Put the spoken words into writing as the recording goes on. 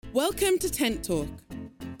Welcome to Tent Talk,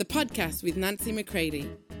 the podcast with Nancy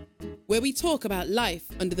McCready, where we talk about life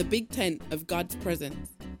under the big tent of God's presence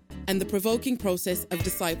and the provoking process of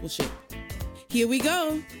discipleship. Here we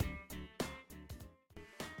go.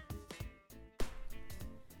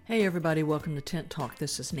 Hey everybody, welcome to Tent Talk.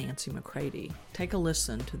 This is Nancy McCready. Take a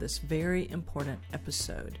listen to this very important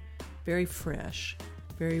episode, very fresh,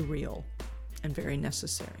 very real, and very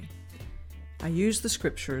necessary. I use the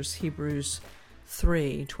scriptures, Hebrews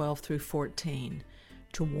 3:12 through 14,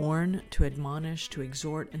 to warn, to admonish, to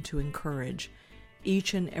exhort, and to encourage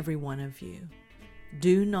each and every one of you.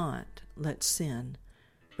 Do not let sin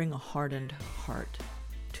bring a hardened heart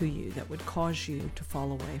to you that would cause you to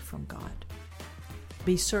fall away from God.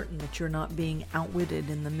 Be certain that you're not being outwitted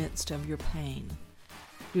in the midst of your pain.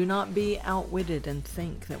 Do not be outwitted and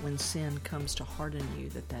think that when sin comes to harden you,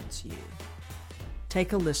 that that's you.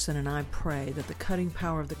 Take a listen, and I pray that the cutting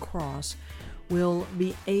power of the cross will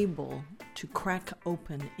be able to crack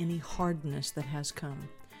open any hardness that has come.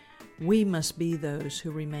 We must be those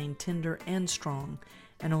who remain tender and strong,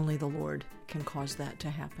 and only the Lord can cause that to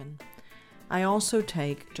happen. I also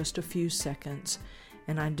take just a few seconds,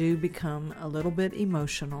 and I do become a little bit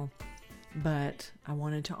emotional, but I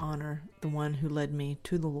wanted to honor the one who led me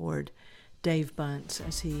to the Lord, Dave Bunce,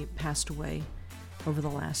 as he passed away over the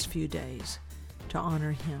last few days, to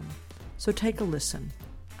honor him. So take a listen.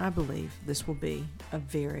 I believe this will be a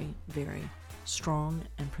very, very strong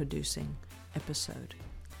and producing episode.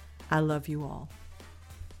 I love you all.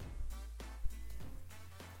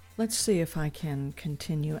 Let's see if I can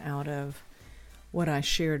continue out of what I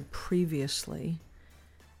shared previously,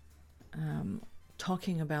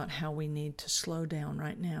 talking about how we need to slow down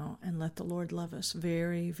right now and let the Lord love us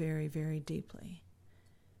very, very, very deeply.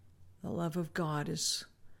 The love of God is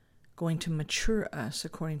going to mature us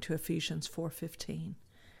according to Ephesians 4:15.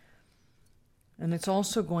 And it's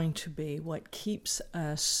also going to be what keeps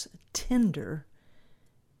us tender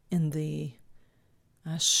in the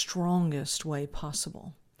strongest way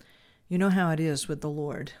possible. You know how it is with the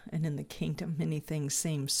Lord and in the kingdom, many things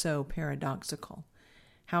seem so paradoxical.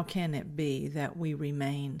 How can it be that we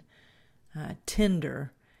remain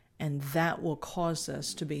tender and that will cause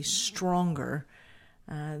us to be stronger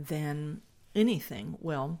than anything?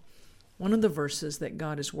 Well, one of the verses that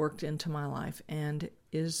God has worked into my life and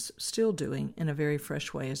is still doing in a very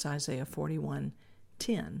fresh way is Isaiah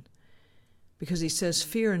 41:10, because he says,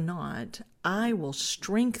 "Fear not, I will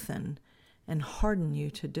strengthen and harden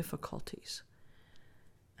you to difficulties."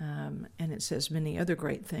 And it says many other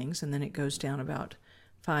great things, and then it goes down about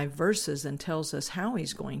 5 verses and tells us how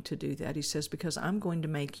he's going to do that. He says, "Because I'm going to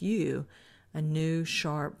make you a new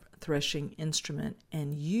sharp threshing instrument,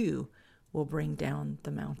 and you will bring down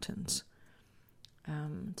the mountains."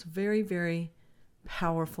 It's a very, very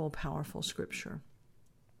powerful, powerful scripture.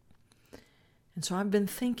 And so I've been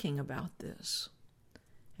thinking about this,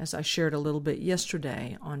 as I shared a little bit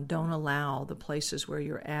yesterday, on don't allow the places where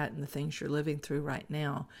you're at and the things you're living through right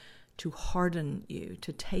now to harden you,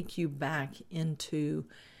 to take you back into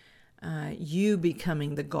you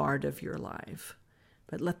becoming the guard of your life.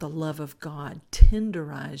 But let the love of God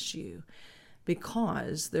tenderize you,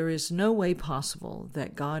 because there is no way possible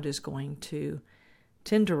that God is going to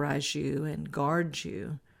tenderize you and guard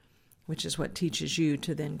you, which is what teaches you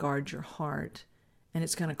to then guard your heart. And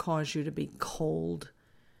it's going to cause you to be cold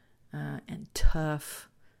and tough,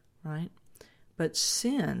 right? But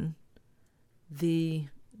sin, the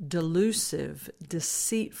delusive,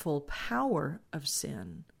 deceitful power of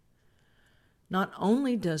sin, not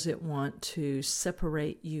only does it want to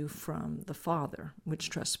separate you from the Father, which,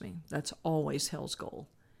 trust me, that's always hell's goal.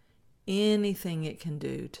 Anything it can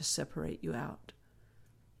do to separate you out.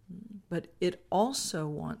 But it also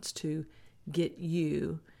wants to get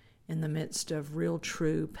you in the midst of real,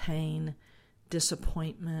 true pain,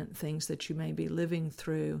 disappointment, things that you may be living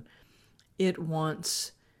through. It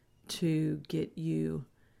wants to get you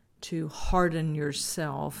to harden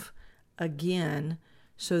yourself again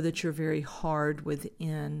so that you're very hard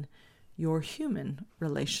within your human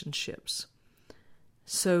relationships.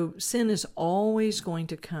 So sin is always going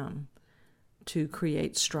to come to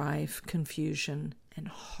create strife, confusion, and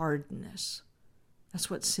hardness. That's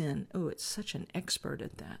what sin, it's such an expert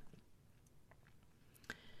at that.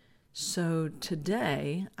 So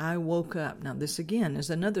today I woke up. Now this again is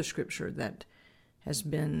another scripture that has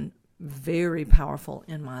been very powerful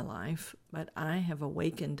in my life, but I have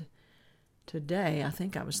awakened today. I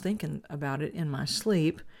think I was thinking about it in my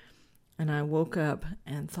sleep, and I woke up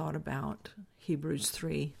and thought about Hebrews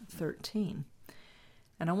 3:13.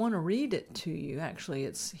 And I want to read it to you. Actually,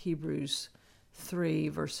 it's Hebrews 3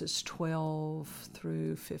 verses 12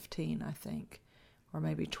 through 15, I think, or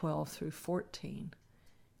maybe 12 through 14.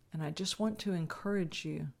 And I just want to encourage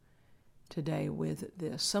you today with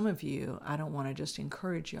this. Some of you, I don't want to just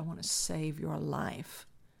encourage you, I want to save your life.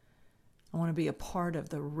 I want to be a part of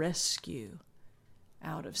the rescue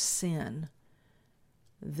out of sin,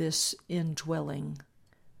 this indwelling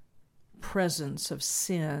presence of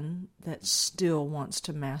sin that still wants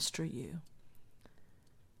to master you.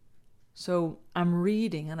 So I'm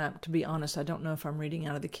reading, and to be honest, I don't know if I'm reading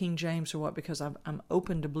out of the King James or what, because I'm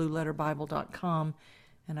open to blueletterbible.com,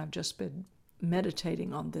 and I've just been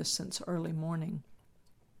meditating on this since early morning.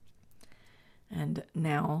 And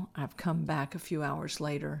now I've come back a few hours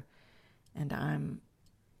later, and I'm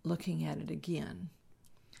looking at it again.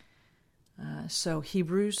 So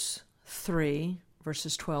Hebrews 3,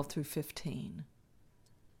 verses 12 through 15.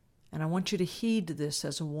 And I want you to heed this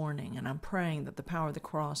as a warning, and I'm praying that the power of the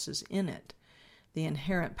cross is in it, the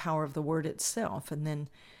inherent power of the word itself, and then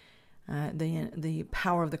the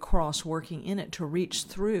power of the cross working in it to reach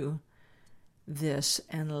through this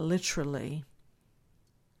and literally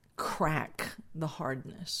crack the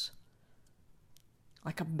hardness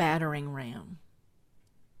like a battering ram,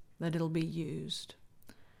 that it'll be used.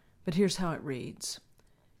 But here's how it reads.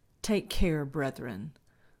 Take care, brethren,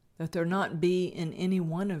 that there not be in any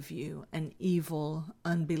one of you an evil,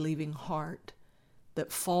 unbelieving heart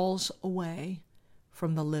that falls away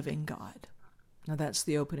from the living God. Now that's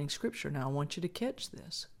the opening scripture. Now I want you to catch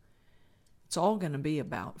this. It's all going to be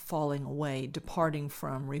about falling away, departing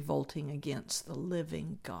from, revolting against the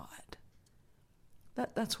living God.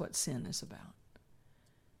 That's what sin is about.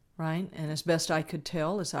 Right? And as best I could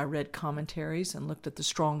tell, as I read commentaries and looked at the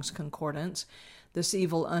Strong's Concordance, this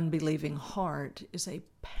evil, unbelieving heart is a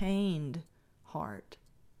pained heart.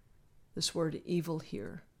 This word evil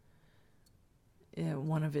here,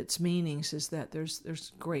 one of its meanings is that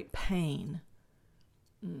there's great pain.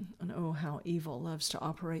 And oh, how evil loves to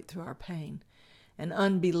operate through our pain. An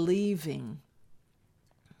unbelieving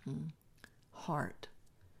heart,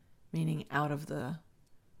 meaning out of the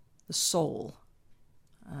soul.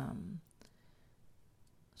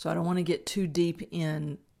 So I don't want to get too deep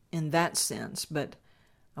in that sense, but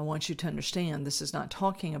I want you to understand this is not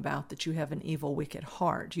talking about that you have an evil, wicked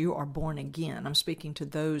heart. You are born again. I'm speaking to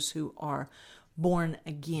those who are born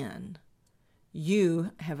again.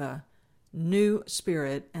 You have a new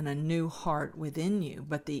spirit and a new heart within you,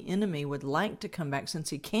 but the enemy would like to come back since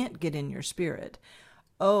he can't get in your spirit.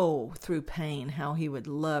 Oh, through pain, how he would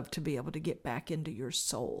love to be able to get back into your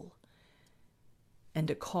soul and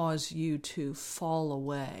to cause you to fall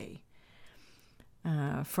away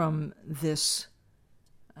from this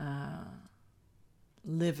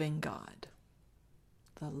living God.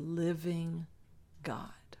 The living God.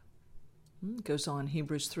 It goes on,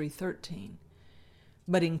 Hebrews 3:13.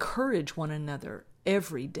 But encourage one another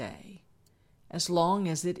every day, as long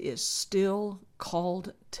as it is still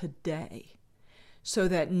called today, so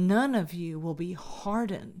that none of you will be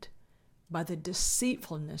hardened by the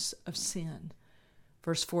deceitfulness of sin.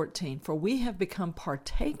 Verse 14, for we have become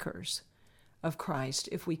partakers of Christ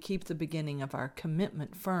if we keep the beginning of our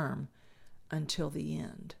commitment firm until the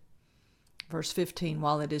end. Verse 15,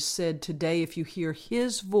 while it is said, today if you hear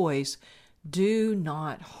his voice, do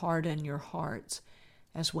not harden your hearts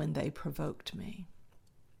as when they provoked me.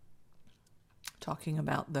 Talking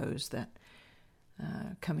about those that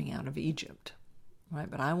coming out of Egypt, right?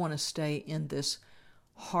 But I want to stay in this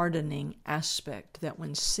hardening aspect that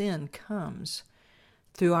when sin comes,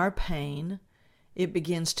 through our pain, it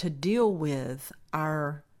begins to deal with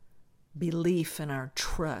our belief and our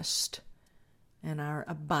trust and our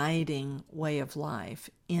abiding way of life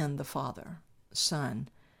in the Father, Son,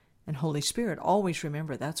 and Holy Spirit. Always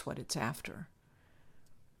remember that's what it's after.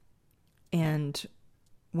 And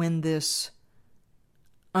when this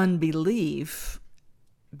unbelief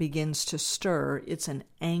begins to stir, it's an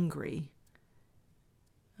angry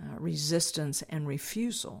resistance and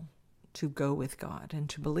refusal to go with God and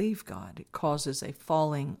to believe God. It causes a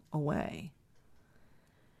falling away.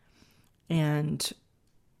 And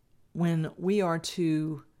when we are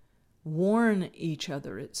to warn each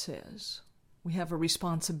other, it says, we have a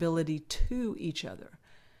responsibility to each other.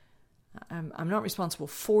 I'm not responsible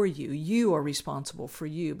for you. You are responsible for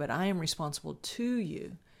you, but I am responsible to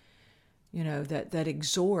you, that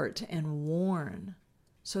exhort and warn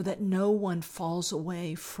so that no one falls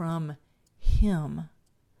away from him.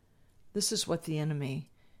 This is what the enemy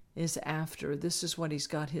is after. This is what he's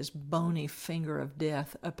got his bony finger of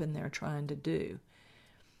death up in there trying to do.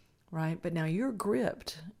 Right? But now you're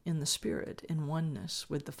gripped in the Spirit, in oneness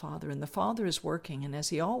with the Father. And the Father is working, and as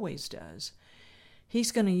he always does,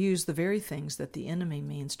 he's going to use the very things that the enemy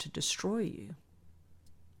means to destroy you.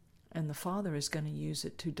 And the Father is going to use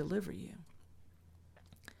it to deliver you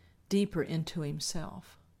deeper into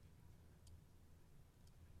himself.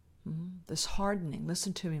 This hardening,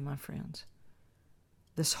 listen to me, my friends.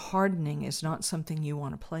 This hardening is not something you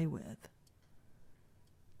want to play with.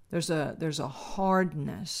 There's a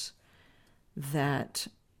hardness that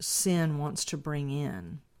sin wants to bring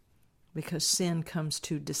in, because sin comes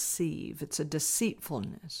to deceive. It's a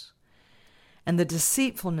deceitfulness. And the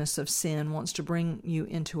deceitfulness of sin wants to bring you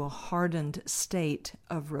into a hardened state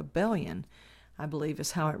of rebellion, I believe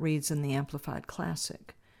is how it reads in the Amplified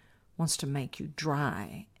Classic. Wants to make you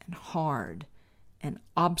dry and hard and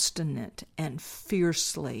obstinate and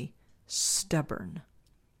fiercely stubborn.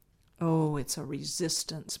 Oh, it's a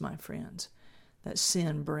resistance, my friends, that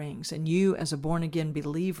sin brings. And you, as a born-again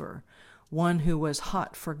believer, one who was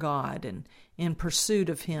hot for God and in pursuit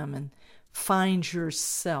of him, and finds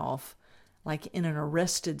yourself like in an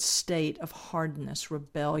arrested state of hardness,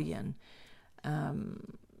 rebellion,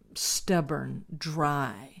 stubborn,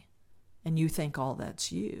 dry, and you think all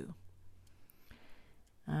that's you.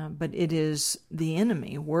 But it is the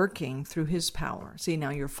enemy working through his power. See, now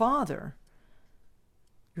your father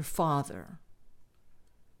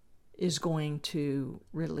is going to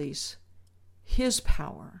release his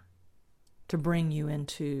power to bring you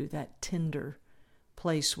into that tender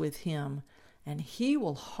place with him, and he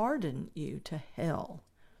will harden you to hell,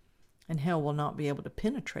 and hell will not be able to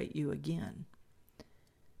penetrate you again.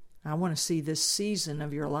 I want to see this season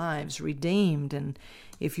of your lives redeemed, and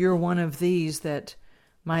if you're one of these that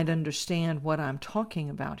might understand what I'm talking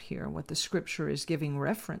about here, what the scripture is giving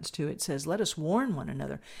reference to, it says, let us warn one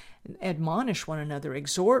another, admonish one another,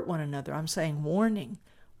 exhort one another. I'm saying warning,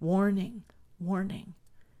 warning, warning.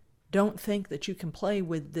 Don't think that you can play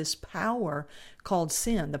with this power called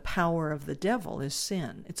sin. The power of the devil is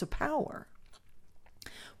sin. It's a power.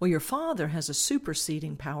 Well, your Father has a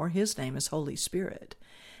superseding power. His name is Holy Spirit.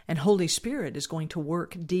 And Holy Spirit is going to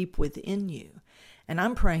work deep within you. And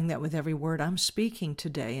I'm praying that with every word I'm speaking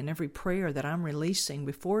today and every prayer that I'm releasing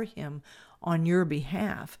before him on your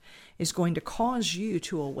behalf is going to cause you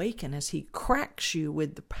to awaken as he cracks you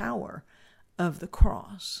with the power of the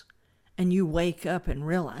cross. And you wake up and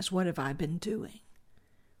realize, what have I been doing?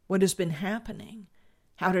 What has been happening?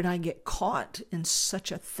 How did I get caught in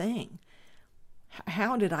such a thing?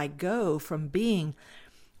 How did I go from being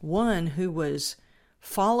one who was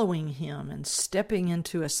following him and stepping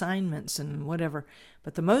into assignments and whatever,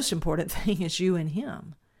 but the most important thing is you and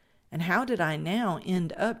him? And how did I now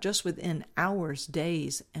end up, just within hours,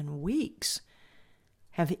 days, and weeks,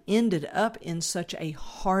 have ended up in such a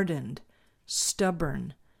hardened,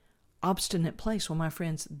 stubborn, obstinate place? Well, my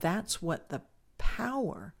friends, that's what the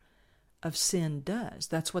power of sin does.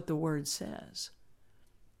 That's what the word says.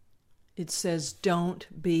 It says, don't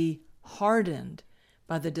be hardened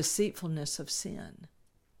by the deceitfulness of sin.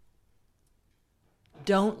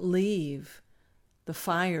 Don't leave the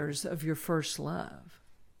fires of your first love.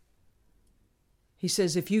 He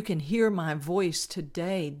says, if you can hear my voice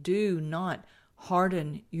today, do not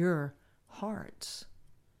harden your hearts.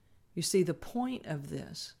 You see, the point of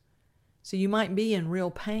this, so you might be in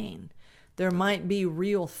real pain. There might be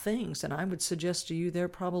real things, and I would suggest to you there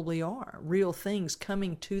probably are real things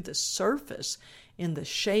coming to the surface in the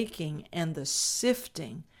shaking and the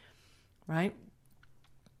sifting, right?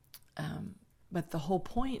 But the whole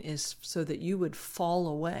point is so that you would fall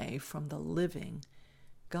away from the living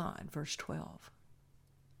God. Verse 12.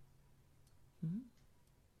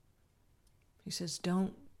 He says,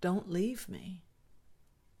 don't leave me.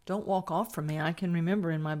 Don't walk off from me. I can remember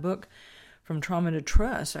in my book, From Trauma to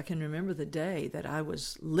Trust, I can remember the day that I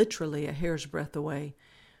was literally a hair's breadth away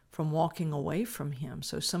from walking away from him.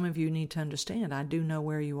 So some of you need to understand, I do know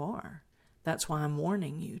where you are. That's why I'm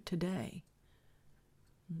warning you today.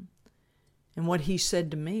 And what he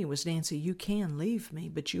said to me was, Nancy, you can leave me,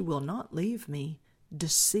 but you will not leave me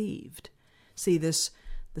deceived. See, the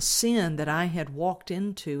sin that I had walked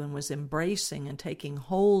into and was embracing and taking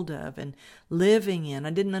hold of and living in, I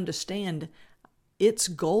didn't understand. Its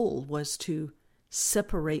goal was to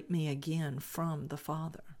separate me again from the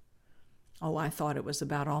Father. Oh, I thought it was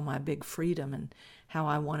about all my big freedom and how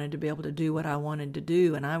I wanted to be able to do what I wanted to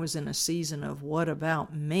do. And I was in a season of, what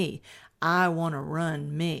about me? I want to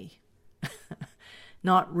run me.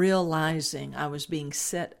 Not realizing I was being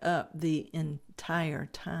set up the entire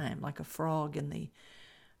time like a frog in the,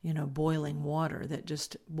 boiling water that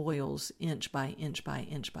just boils inch by inch by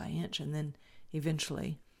inch by inch, and then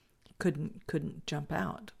eventually couldn't jump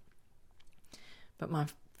out. But my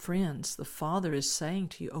friends, the Father is saying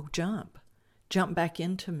to you, oh, jump back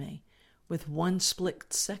into me with one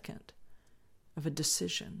split second of a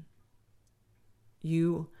decision.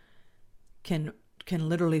 You can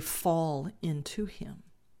literally fall into him.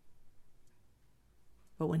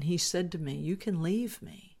 But when he said to me, you can leave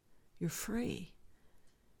me, you're free.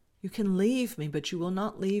 You can leave me, but you will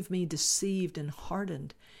not leave me deceived and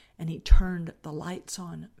hardened. And he turned the lights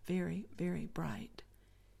on very, very bright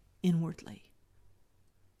inwardly.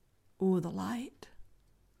 Oh, the light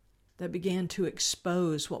that began to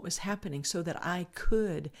expose what was happening so that I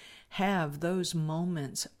could have those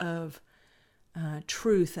moments of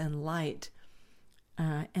truth and light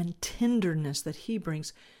and tenderness that he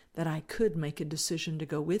brings, that I could make a decision to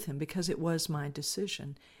go with him, because it was my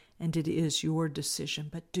decision and it is your decision.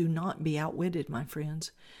 But do not be outwitted, my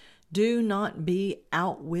friends. Do not be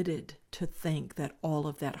outwitted to think that all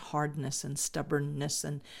of that hardness and stubbornness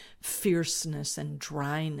and fierceness and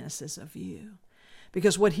dryness is of you.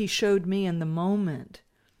 Because what he showed me in that moment,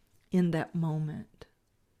 in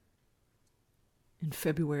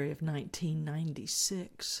February of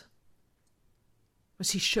 1996,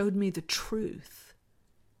 was he showed me the truth.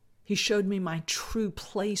 He showed me my true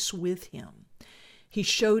place with him. He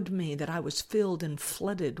showed me that I was filled and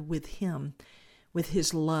flooded with him, with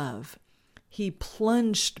his love. He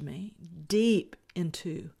plunged me deep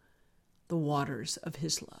into the waters of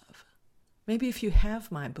his love. Maybe if you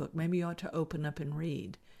have my book, maybe you ought to open up and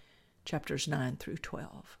read chapters 9 through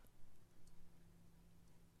 12.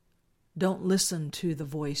 Don't listen to the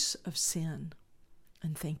voice of sin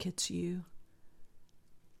and think it's you.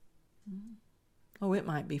 Oh, it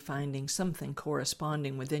might be finding something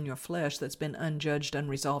corresponding within your flesh that's been unjudged,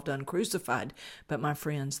 unresolved, uncrucified. But my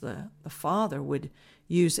friends, the Father would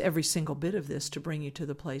use every single bit of this to bring you to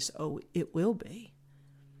the place, oh, it will be.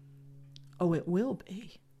 Oh, it will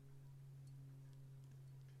be.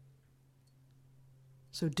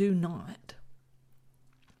 So do not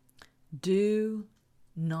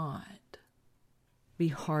be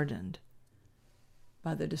hardened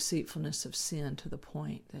by the deceitfulness of sin to the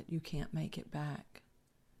point that you can't make it back.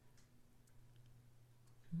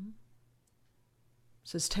 It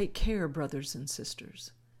says, take care, brothers and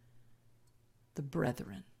sisters, the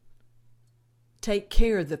brethren. Take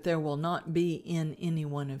care that there will not be in any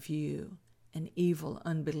one of you an evil,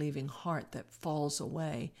 unbelieving heart that falls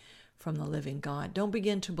away from the living God. Don't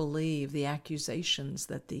begin to believe the accusations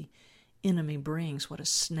that the enemy brings. What a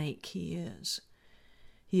snake he is.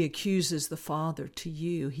 He accuses the Father to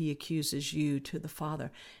you. He accuses you to the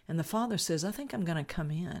Father. And the Father says, I think I'm going to come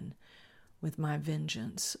in with my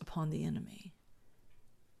vengeance upon the enemy.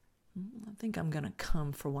 I think I'm going to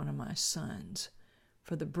come for one of my sons,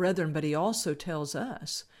 for the brethren. But he also tells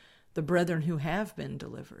us, the brethren who have been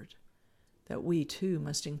delivered, that we too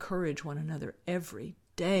must encourage one another every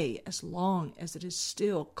day, as long as it is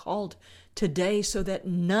still called today, so that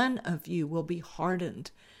none of you will be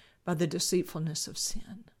hardened by the deceitfulness of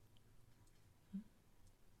sin.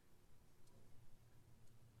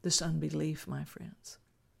 This unbelief, my friends,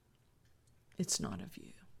 it's not of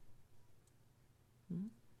you.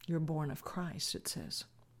 You're born of Christ, it says.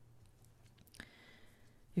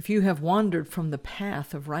 If you have wandered from the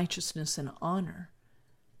path of righteousness and honor,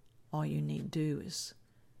 all you need do is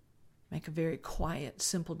make a very quiet,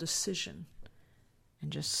 simple decision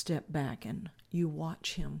and just step back and you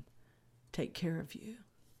watch him take care of you.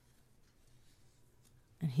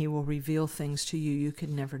 And he will reveal things to you you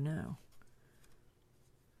could never know.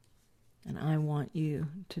 And I want you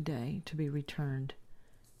today to be returned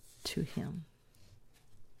to him.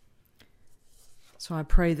 So I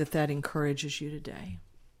pray that that encourages you today.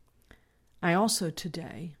 I also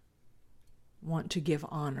today want to give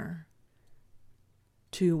honor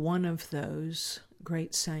to one of those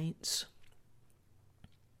great saints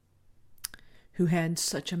who had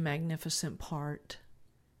such a magnificent part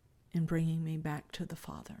in bringing me back to the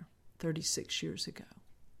Father 36 years ago.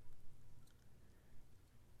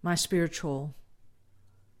 My spiritual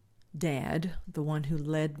dad, the one who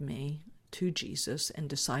led me to Jesus and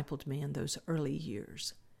discipled me in those early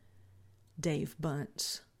years, Dave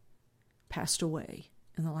Bunce, passed away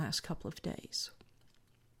in the last couple of days.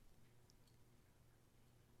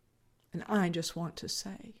 And I just want to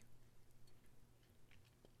say,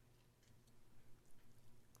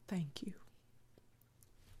 thank you.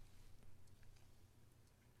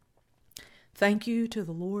 Thank you to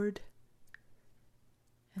the Lord,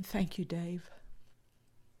 and thank you, Dave.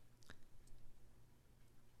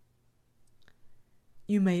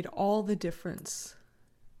 You made all the difference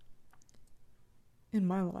in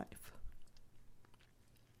my life.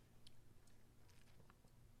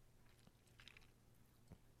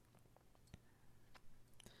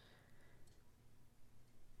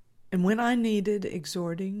 And when I needed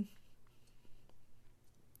exhorting,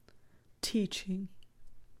 teaching,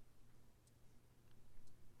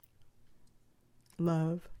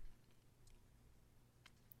 love.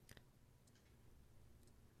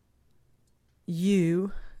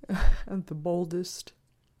 You, the boldest,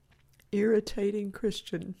 irritating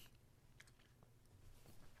Christian,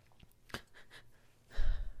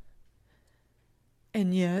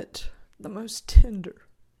 and yet the most tender.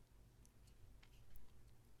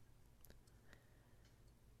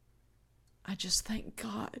 I just thank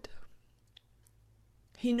God.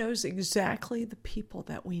 He knows exactly the people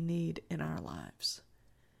that we need in our lives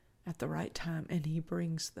at the right time, and He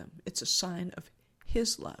brings them. It's a sign of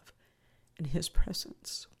His love and His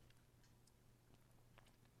presence.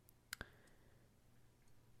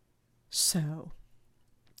 So,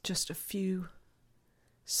 just a few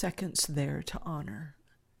seconds there to honor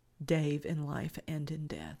Dave in life and in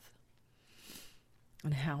death,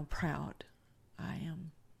 and how proud I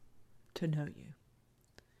am to know you.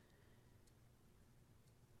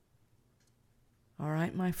 All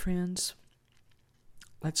right, my friends,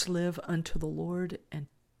 let's live unto the Lord, and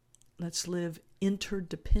let's live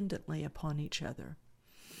interdependently upon each other.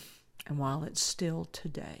 And while it's still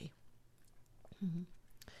today,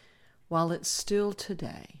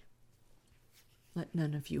 let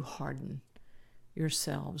none of you harden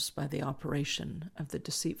yourselves by the operation of the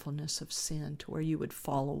deceitfulness of sin to where you would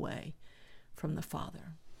fall away from the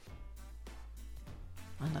Father.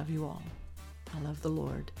 I love you all. I love the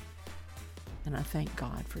Lord. And I thank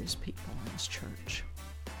God for His people and His church.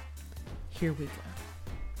 Here we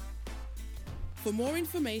go. For more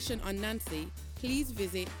information on Nancy, please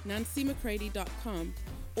visit nancymccready.com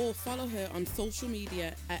or follow her on social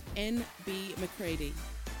media at NB McCready.